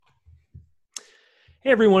Hey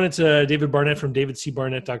everyone, it's David Barnett from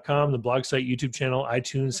davidcbarnett.com, the blog site, YouTube channel,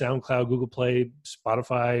 iTunes, SoundCloud, Google Play,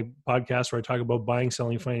 Spotify, podcast where I talk about buying,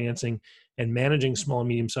 selling, financing, and managing small and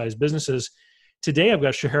medium-sized businesses. Today I've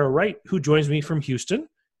got Shahara Wright, who joins me from Houston.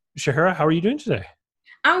 Shahara, how are you doing today?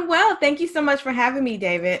 I'm well. Thank you so much for having me,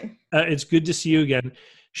 David. It's good to see you again.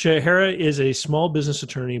 Shahara is a small business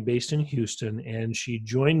attorney based in Houston, and she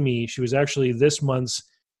joined me. She was actually this month's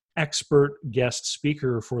expert guest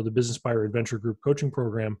speaker for the Business Buyer Adventure Group coaching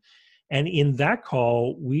program. And in that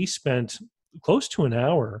call, we spent close to an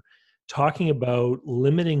hour talking about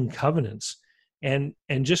limiting covenants. And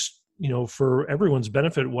just, for everyone's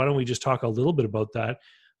benefit, why don't we just talk a little bit about that?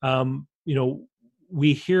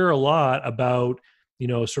 We hear a lot about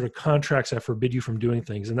sort of contracts that forbid you from doing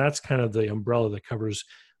things. And that's kind of the umbrella that covers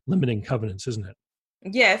limiting covenants, isn't it?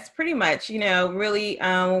 Yes, pretty much. Really,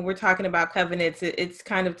 when we're talking about covenants, it's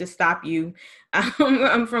kind of to stop you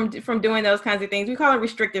from doing those kinds of things. We call it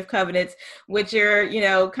restrictive covenants, which are,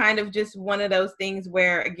 kind of just one of those things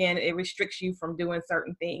where, again, it restricts you from doing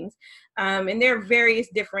certain things. And there are various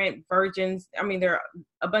different versions. I mean, there are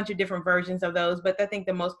a bunch of different versions of those, but I think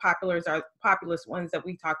the most populous ones that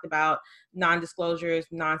we talked about: non-disclosures,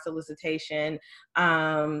 non-solicitation,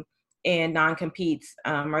 and non-competes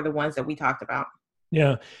are the ones that we talked about.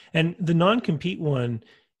 Yeah. And the non-compete one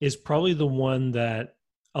is probably the one that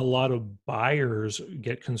a lot of buyers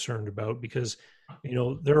get concerned about because,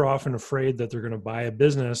 they're often afraid that they're going to buy a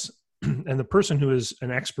business and the person who is an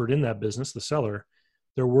expert in that business, the seller,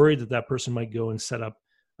 they're worried that that person might go and set up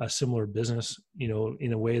a similar business,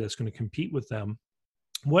 in a way that's going to compete with them.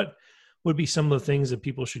 What would be some of the things that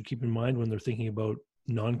people should keep in mind when they're thinking about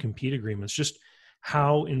non-compete agreements? Just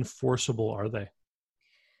how enforceable are they?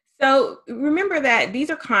 So remember that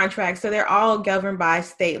these are contracts, so they're all governed by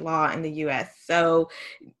state law in the US. So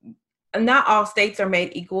not all states are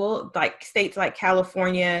made equal. Like states like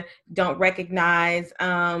California don't recognize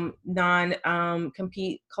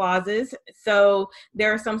non-compete clauses. So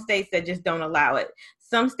there are some states that just don't allow it.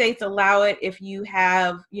 Some states allow it if you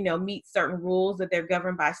have, meet certain rules that they're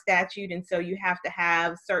governed by statute. And so you have to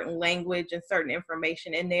have certain language and certain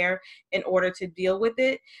information in there in order to deal with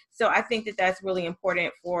it. So I think that that's really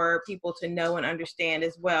important for people to know and understand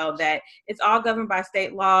as well, that it's all governed by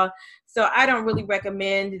state law. So I don't really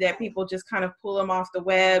recommend that people just kind of pull them off the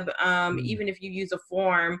web, even if you use a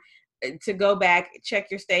form, to go back,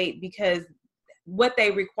 check your state, because what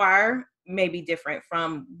they require may be different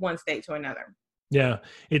from one state to another. Yeah,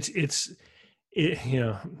 do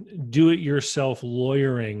it yourself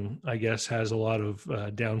lawyering, I guess, has a lot of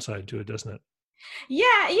downside to it, doesn't it?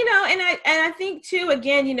 Yeah, and I think too,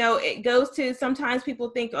 again, it goes to, sometimes people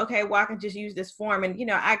think, okay, well, I can just use this form.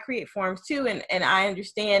 And, I create forms too. And I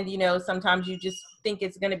understand, sometimes you just think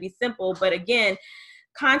it's going to be simple. But again,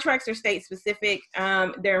 contracts are state specific.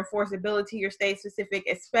 Their enforceability are state specific,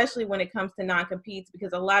 especially when it comes to non-competes,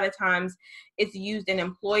 because a lot of times it's used in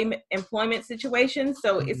employment situations.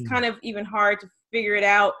 So it's kind of even hard to figure it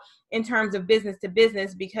out in terms of business to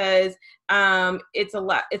business, because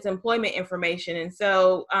it's employment information. And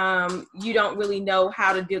so you don't really know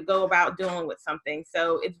how to go about dealing with something.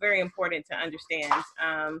 So it's very important to understand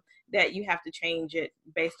that you have to change it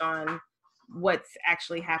based on what's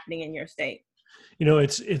actually happening in your state.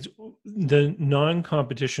 It's the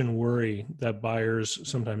non-competition worry that buyers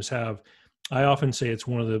sometimes have. I often say it's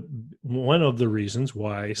one of the reasons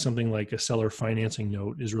why something like a seller financing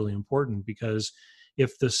note is really important, because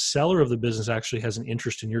if the seller of the business actually has an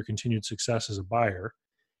interest in your continued success as a buyer,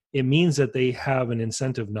 it means that they have an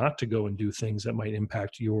incentive not to go and do things that might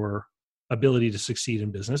impact your ability to succeed in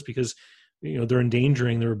business, because they're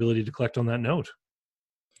endangering their ability to collect on that note.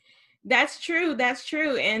 That's true. That's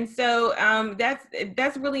true. And so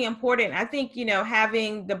that's really important. I think,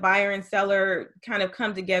 having the buyer and seller kind of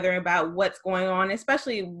come together about what's going on,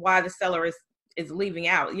 especially why the seller is leaving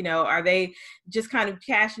out. Are they just kind of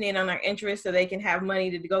cashing in on their interest so they can have money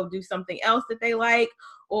to go do something else that they like?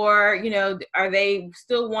 Or, are they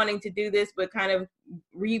still wanting to do this, but kind of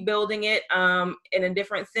rebuilding it in a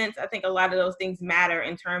different sense? I think a lot of those things matter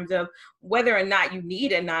in terms of whether or not you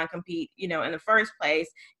need a non-compete, in the first place,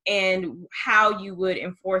 and how you would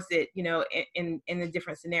enforce it, in the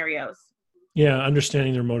different scenarios. Yeah,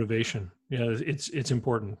 understanding their motivation. Yeah, it's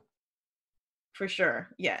important. For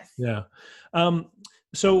sure. Yes. Yeah.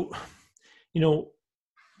 So, you know,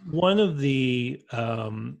 one of the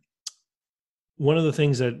one of the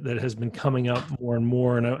things that has been coming up more and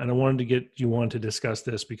more, and I wanted to get you on to discuss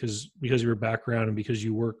this because of your background and because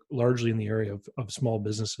you work largely in the area of small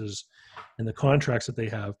businesses and the contracts that they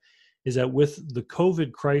have, is that with the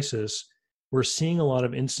COVID crisis, we're seeing a lot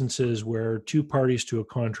of instances where two parties to a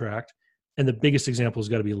contract and the biggest example has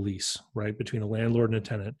got to be a lease, right, between a landlord and a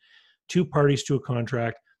tenant. Two parties to a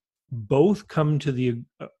contract both come to the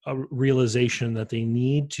realization that they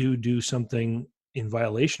need to do something in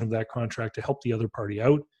violation of that contract to help the other party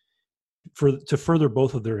out to further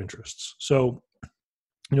both of their interests. So,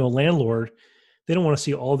 a landlord, they don't want to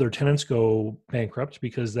see all their tenants go bankrupt,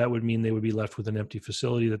 because that would mean they would be left with an empty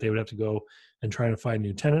facility that they would have to go and try to find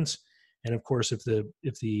new tenants. And of course, if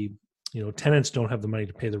the tenants don't have the money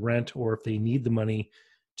to pay the rent, or if they need the money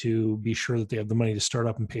to be sure that they have the money to start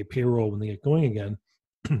up and pay payroll when they get going again,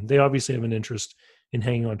 they obviously have an interest in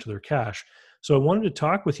hanging on to their cash. So I wanted to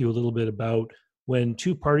talk with you a little bit about when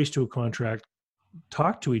two parties to a contract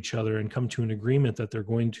talk to each other and come to an agreement that they're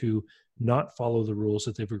going to not follow the rules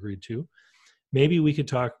that they've agreed to. Maybe we could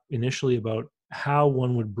talk initially about how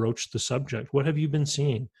one would broach the subject. What have you been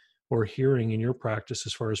seeing or hearing in your practice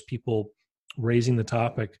as far as people raising the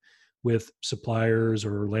topic with suppliers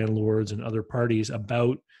or landlords and other parties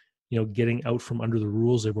about, getting out from under the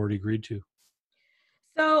rules they've already agreed to?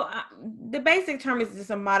 So the basic term is just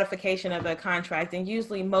a modification of a contract, and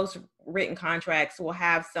usually most written contracts will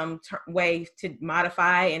have some way to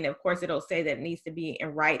modify, and of course it'll say that it needs to be in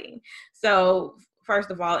writing. So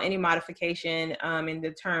first of all, any modification in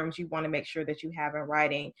the terms you want to make sure that you have in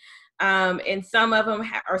writing. And some of them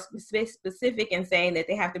are specific in saying that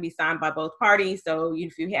they have to be signed by both parties. So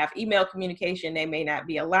if you have email communication, they may not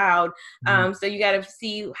be allowed. So you got to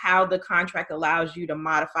see how the contract allows you to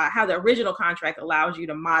modify, how the original contract allows you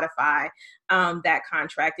to modify that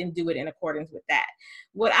contract and do it in accordance with that.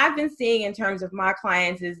 What I've been seeing in terms of my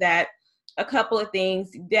clients is that a couple of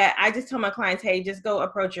things that I just tell my clients, hey, just go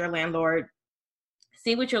approach your landlord,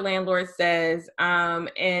 see what your landlord says,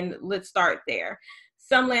 and let's start there.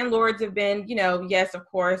 Some landlords have been, yes, of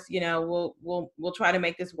course, we'll try to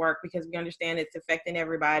make this work because we understand it's affecting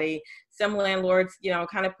everybody. Some landlords,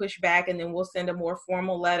 kind of push back, and then we'll send a more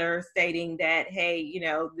formal letter stating that, hey,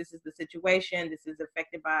 this is the situation. This is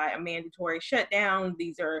affected by a mandatory shutdown.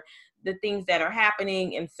 These are the things that are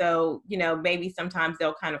happening. And so, maybe sometimes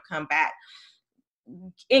they'll kind of come back.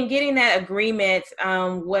 In getting that agreement,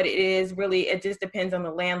 what it is really, it just depends on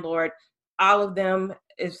the landlord. All of them,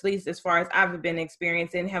 at least as far as I've been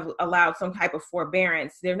experiencing, have allowed some type of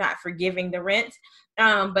forbearance. They're not forgiving the rent,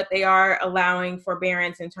 but they are allowing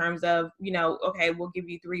forbearance in terms of, okay, we'll give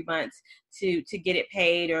you 3 months to get it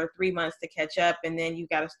paid, or 3 months to catch up, and then you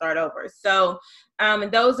got to start over. So,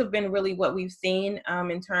 and those have been really what we've seen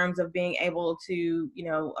in terms of being able to,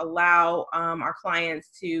 allow our clients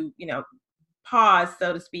to, pause,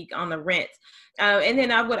 so to speak, on the rent. And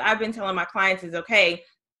then what I've been telling my clients is, okay,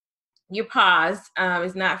 your pause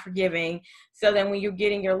is not forgiving. So then when you're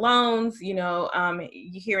getting your loans,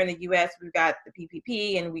 here in the US, we've got the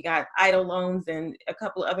PPP and we got EIDL loans and a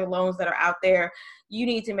couple of other loans that are out there. You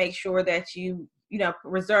need to make sure that you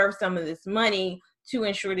reserve some of this money to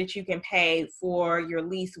ensure that you can pay for your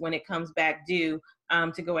lease when it comes back due,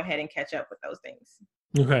 to go ahead and catch up with those things.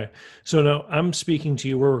 Okay. So now I'm speaking to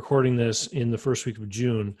you. We're recording this in the first week of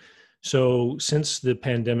June. So since the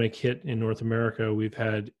pandemic hit in North America, we've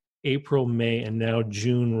had April, May, and now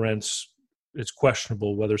June rents. It's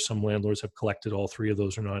questionable whether some landlords have collected all three of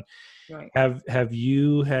those or not. Right. Have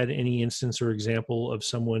you had any instance or example of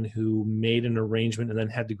someone who made an arrangement and then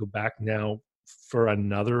had to go back now for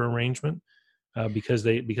another arrangement because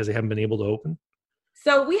they haven't been able to open?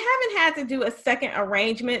 So we haven't had to do a second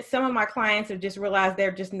arrangement. Some of my clients have just realized they're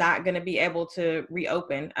just not going to be able to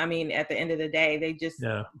reopen. I mean, at the end of the day,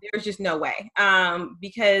 there's just no way,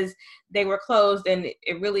 because they were closed, and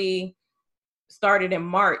it really started in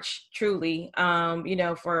March, truly,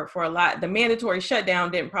 for a lot. The mandatory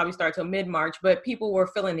shutdown didn't probably start till mid-March, but people were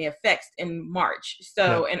feeling the effects in March.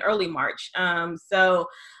 So in early March.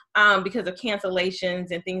 Because of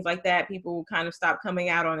cancellations and things like that, people kind of stopped coming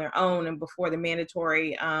out on their own, and before the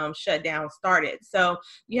mandatory shutdown started. So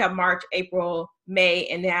you have March, April, May,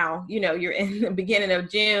 and now, you're in the beginning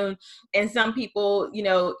of June. And some people,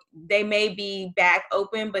 they may be back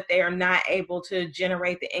open, but they are not able to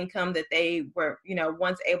generate the income that they were,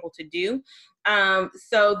 once able to do.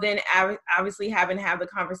 So then obviously having to have the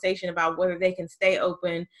conversation about whether they can stay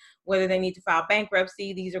open, whether they need to file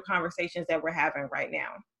bankruptcy. These are conversations that we're having right now.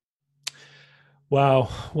 Wow,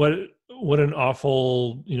 what an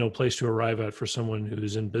awful place to arrive at for someone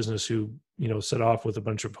who's in business, who set off with a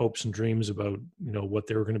bunch of hopes and dreams about what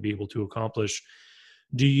they were going to be able to accomplish.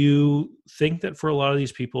 Do you think that for a lot of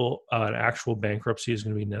these people, an actual bankruptcy is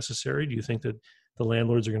going to be necessary? Do you think that the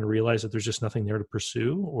landlords are going to realize that there's just nothing there to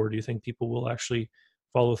pursue, or do you think people will actually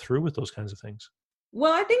follow through with those kinds of things?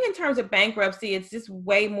 Well, I think in terms of bankruptcy, it's just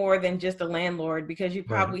way more than just a landlord, because you Right.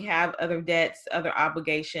 probably have other debts, other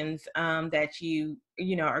obligations that you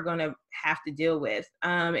know are going to have to deal with,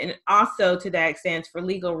 and also to that extent for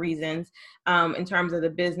legal reasons, in terms of the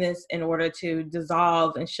business, in order to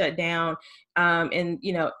dissolve and shut down, and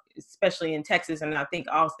you know, especially in Texas, and I think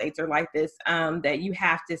all states are like this, that you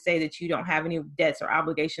have to say that you don't have any debts or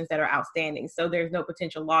obligations that are outstanding, so there's no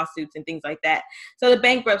potential lawsuits and things like that. So the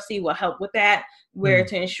bankruptcy will help with that, where Mm.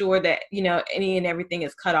 to ensure that you know any and everything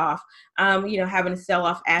is cut off. You know, having to sell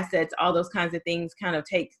off assets, all those kinds of things kind of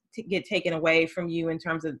get taken away from you in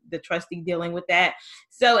terms of the trustee dealing with that.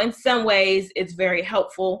 So in some ways it's very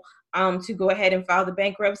helpful, to go ahead and file the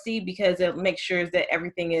bankruptcy, because it makes sure that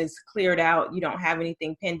everything is cleared out, you don't have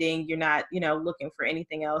anything pending, you're not, you know, looking for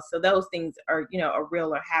anything else, so those things are, you know, are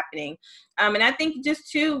real or happening. And I think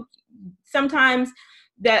just too, sometimes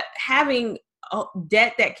that having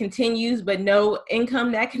debt that continues but no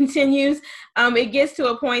income that continues, it gets to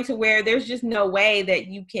a point to where there's just no way that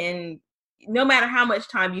you can, no matter how much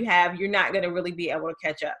time you have, you're not going to really be able to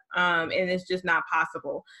catch up, and it's just not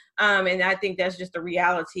possible. And I think that's just the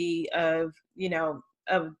reality of, you know,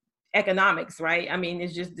 of economics, right? I mean,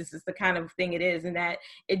 it's just, this is the kind of thing it is, and that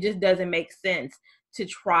it just doesn't make sense to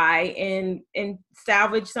try and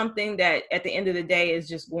salvage something that at the end of the day is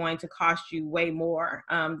just going to cost you way more,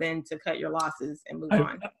 than to cut your losses and move I've,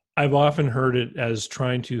 on. I've often heard it as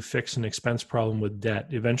trying to fix an expense problem with debt.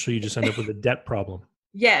 Eventually, you just end up with a debt problem,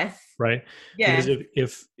 Yes. right? Because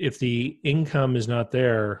Yes. if the income is not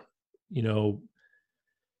there, you know,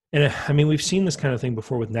 and I mean, we've seen this kind of thing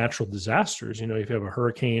before with natural disasters. You know, if you have a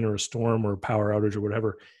hurricane or a storm or a power outage or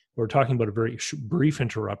whatever, we're talking about a very brief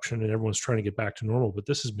interruption and everyone's trying to get back to normal. But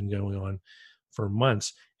this has been going on for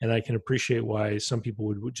months. And I can appreciate why some people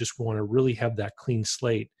would just want to really have that clean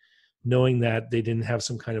slate, knowing that they didn't have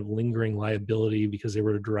some kind of lingering liability because they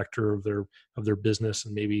were a director of their business,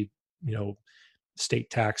 and maybe, you know, state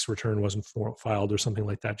tax return wasn't filed or something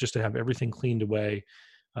like that, just to have everything cleaned away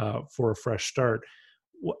for a fresh start.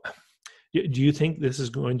 Do you think this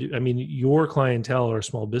is going to, I mean, your clientele are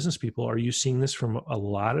small business people. Are you seeing this from a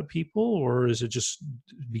lot of people, or is it just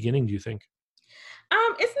beginning, do you think?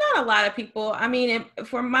 It's not a lot of people. I mean,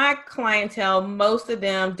 for my clientele, most of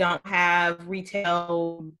them don't have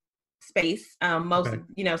retail space. Most, Okay.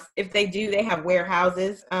 you know, if they do, they have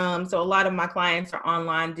warehouses. So a lot of my clients are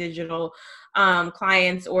online digital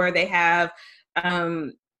clients, or they have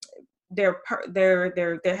um, they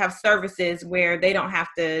have services where they don't have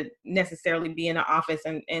to necessarily be in an office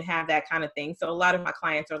and have that kind of thing. So a lot of my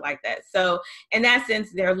clients are like that. So in that sense,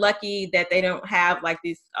 they're lucky that they don't have like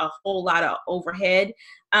this a whole lot of overhead.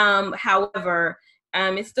 However,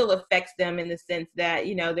 it still affects them in the sense that,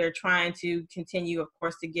 you know, they're trying to continue, of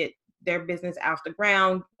course, to get their business off the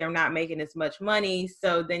ground. They're not making as much money,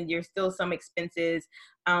 so then there's still some expenses,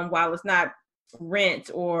 while it's not rent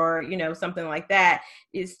or, you know, something like that,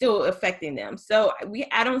 is still affecting them. So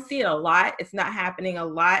I don't see it a lot. It's not happening a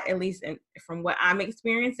lot, at least from what I'm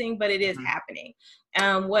experiencing, but it is happening.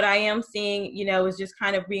 What I am seeing, you know, is just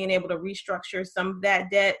kind of being able to restructure some of that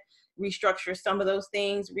debt, restructure some of those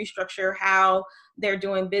things, restructure how they're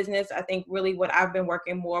doing business. I think really what I've been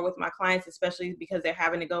working more with my clients, especially because they're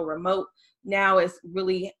having to go remote now, is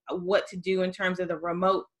really what to do in terms of the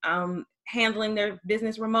remote, handling their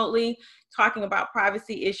business remotely, talking about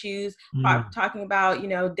privacy issues, Mm. talking about, you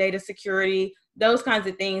know, data security, those kinds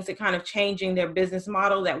of things, that kind of changing their business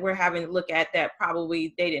model that we're having to look at, that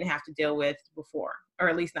probably they didn't have to deal with before, or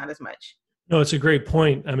at least not as much. No, it's a great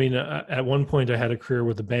point. I mean, at one point I had a career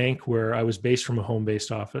with a bank where I was based from a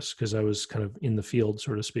home-based office because I was kind of in the field,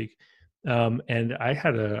 so to speak. And I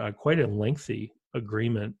had a quite a lengthy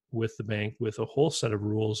agreement with the bank with a whole set of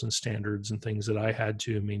rules and standards and things that I had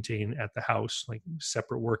to maintain at the house, like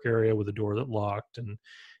separate work area with a door that locked, and,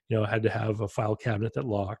 you know, I had to have a file cabinet that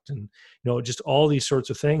locked, and, you know, just all these sorts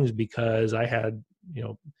of things, because I had, you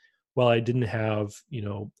know, while I didn't have, you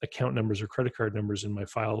know, account numbers or credit card numbers in my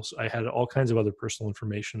files, I had all kinds of other personal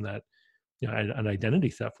information that, you know, an identity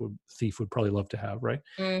thief would probably love to have, right?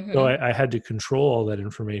 So Mm-hmm. I had to control all that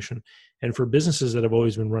information. And for businesses that have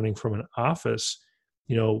always been running from an office,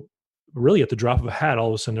 you know, really at the drop of a hat, all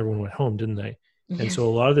of a sudden everyone went home, didn't they? And so Yes.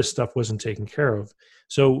 a lot of this stuff wasn't taken care of.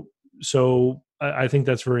 So I think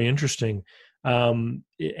that's very interesting. And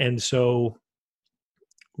so,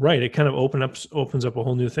 right, it kind of opens up a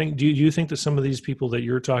whole new thing. Do you think that some of these people that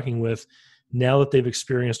you're talking with, now that they've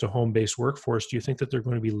experienced a home-based workforce, do you think that they're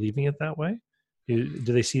going to be leaving it that way? Do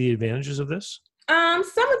they see the advantages of this?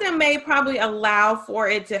 Some of them may probably allow for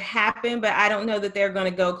it to happen, but I don't know that they're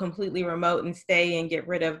going to go completely remote and stay and get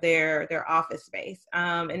rid of their office space.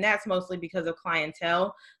 And that's mostly because of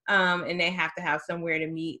clientele, and they have to have somewhere to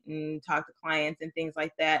meet and talk to clients and things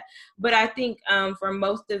like that. But I think for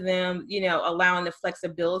most of them, allowing the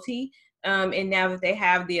flexibility, and now that they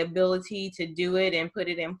have the ability to do it and put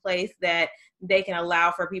it in place, that they can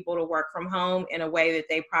allow for people to work from home in a way that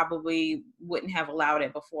they probably wouldn't have allowed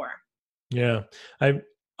it before. Yeah. I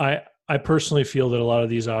I personally feel that a lot of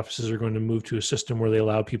these offices are going to move to a system where they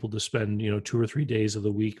allow people to spend, 2 or 3 days of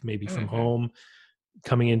the week, maybe from Mm-hmm. home,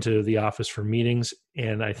 coming into the office for meetings.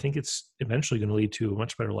 And I think it's eventually going to lead to a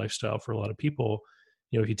much better lifestyle for a lot of people.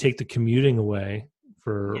 If you take the commuting away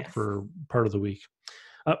Yes. for part of the week.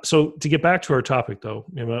 So to get back to our topic, though,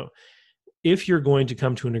 if you're going to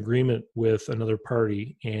come to an agreement with another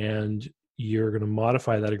party and you're going to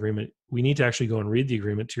modify that agreement, we need to actually go and read the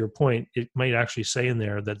agreement. To your point, it might actually say in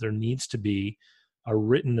there that there needs to be a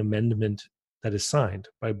written amendment that is signed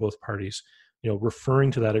by both parties, referring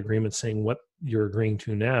to that agreement, saying what you're agreeing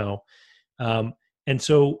to now. And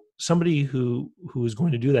so somebody who is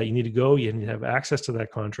going to do that, you need to go, you need to have access to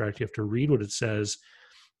that contract. You have to read what it says.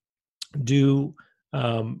 Do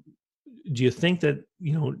um, do you think that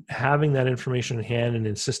having that information in hand and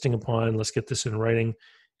insisting upon, let's get this in writing,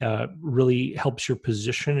 really helps your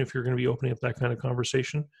position if you're going to be opening up that kind of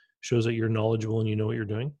conversation? Shows that you're knowledgeable and you know what you're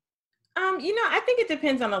doing. I think it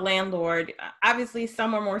depends on the landlord. Obviously,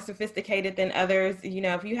 some are more sophisticated than others.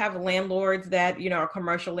 If you have landlords that, are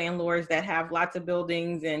commercial landlords that have lots of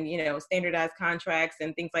buildings and, standardized contracts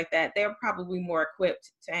and things like that, they're probably more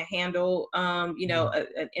equipped to handle, Mhm.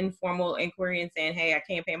 an informal inquiry and saying, hey, I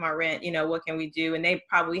can't pay my rent. What can we do? And they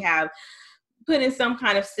probably have put in some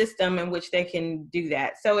kind of system in which they can do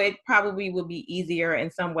that. So it probably would be easier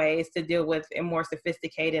in some ways to deal with a more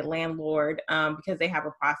sophisticated landlord, because they have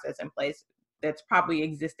a process in place that's probably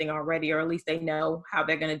existing already, or at least they know how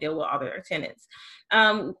they're going to deal with all their tenants.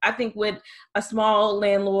 I think with a small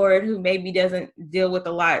landlord who maybe doesn't deal with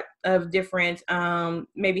a lot of different,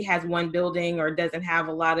 maybe has one building or doesn't have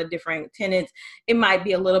a lot of different tenants, it might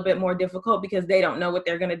be a little bit more difficult because they don't know what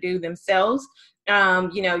they're going to do themselves.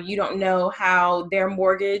 You don't know how their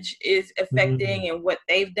mortgage is Mhm. affecting and what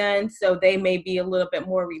they've done. So they may be a little bit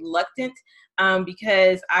more reluctant,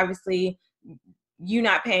 because obviously you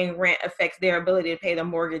not paying rent affects their ability to pay the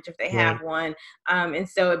mortgage if they have Right. one. And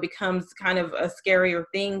so it becomes kind of a scarier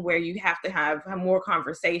thing where you have to have more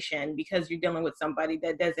conversation because you're dealing with somebody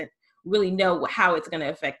that doesn't really know how it's going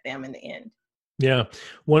to affect them in the end. Yeah.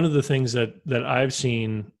 One of the things that I've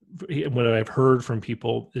seen, what I've heard from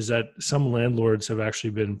people, is that some landlords have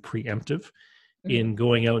actually been preemptive Mm-hmm. in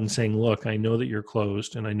going out and saying, "Look, I know that you're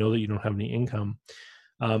closed, and I know that you don't have any income."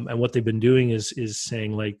 And what they've been doing is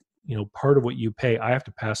saying, like, part of what you pay, I have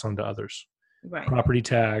to pass on to others. Right. Property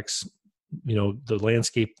tax, the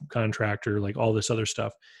landscape contractor, like all this other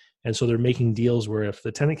stuff. And so they're making deals where if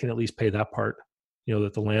the tenant can at least pay that part,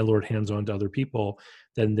 that the landlord hands on to other people,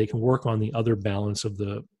 then they can work on the other balance of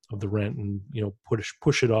the rent and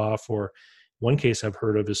push it off. Or one case I've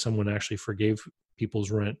heard of is someone actually forgave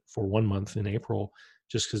people's rent for 1 month in April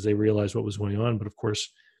just because they realized what was going on. But of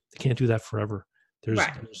course, they can't do that forever.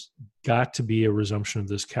 Right. There's got to be a resumption of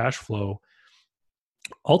this cash flow.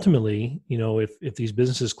 Ultimately, if these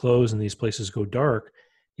businesses close and these places go dark,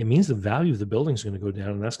 it means the value of the building is going to go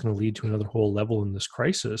down, and that's going to lead to another whole level in this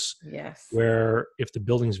crisis. Yes. Where if the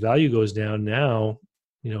building's value goes down now,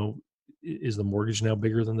 is the mortgage now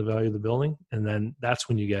bigger than the value of the building? And then that's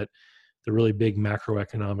when you get the really big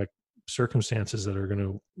macroeconomic circumstances that are going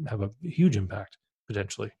to have a huge impact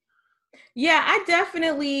potentially. Yeah, I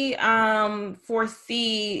definitely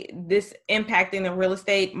foresee this impacting the real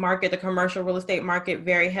estate market, the commercial real estate market,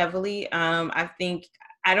 very heavily.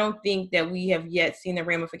 I don't think that we have yet seen the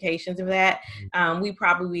ramifications of that. We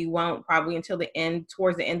probably won't, probably until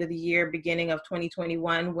towards the end of the year, beginning of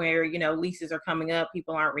 2021, where leases are coming up,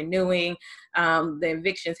 people aren't renewing, the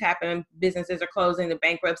evictions happen, businesses are closing, the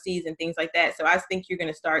bankruptcies and things like that. So I think you're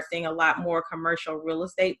going to start seeing a lot more commercial real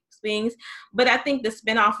estate things. But I think the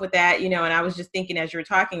spinoff with that, and I was just thinking as you were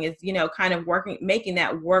talking, is, kind of making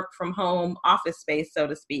that work from home office space, so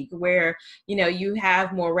to speak, where, you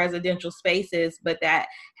have more residential spaces, but that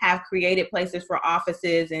have created places for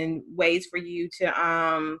offices and ways for you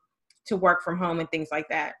to work from home and things like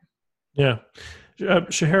that. Yeah.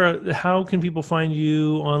 Shahara, how can people find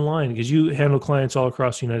you online? Because you handle clients all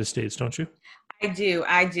across the United States, don't you?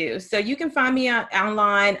 I do. So you can find me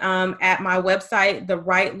online at my website,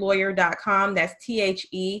 thewrightlawyer.com. That's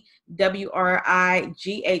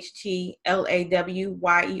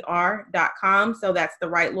TheWrightLawyer.com. So that's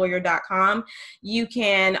thewrightlawyer.com. You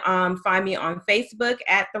can find me on Facebook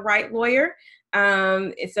at The Right Lawyer.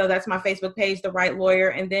 So that's my Facebook page, The Right Lawyer.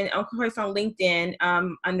 And then, of course, on LinkedIn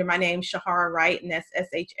under my name, Shahara Wright, and that's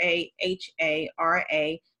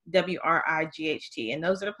SHAHARAWRIGHT. And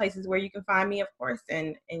those are the places where you can find me, of course,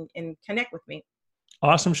 and connect with me.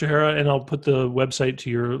 Awesome, Shahara. And I'll put the website to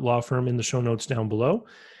your law firm in the show notes down below.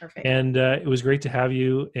 Perfect. And it was great to have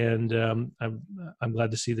you. And I'm glad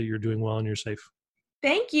to see that you're doing well and you're safe.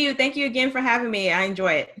 Thank you. Thank you again for having me. I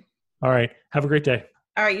enjoy it. All right. Have a great day.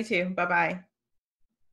 All right, you too. Bye-bye.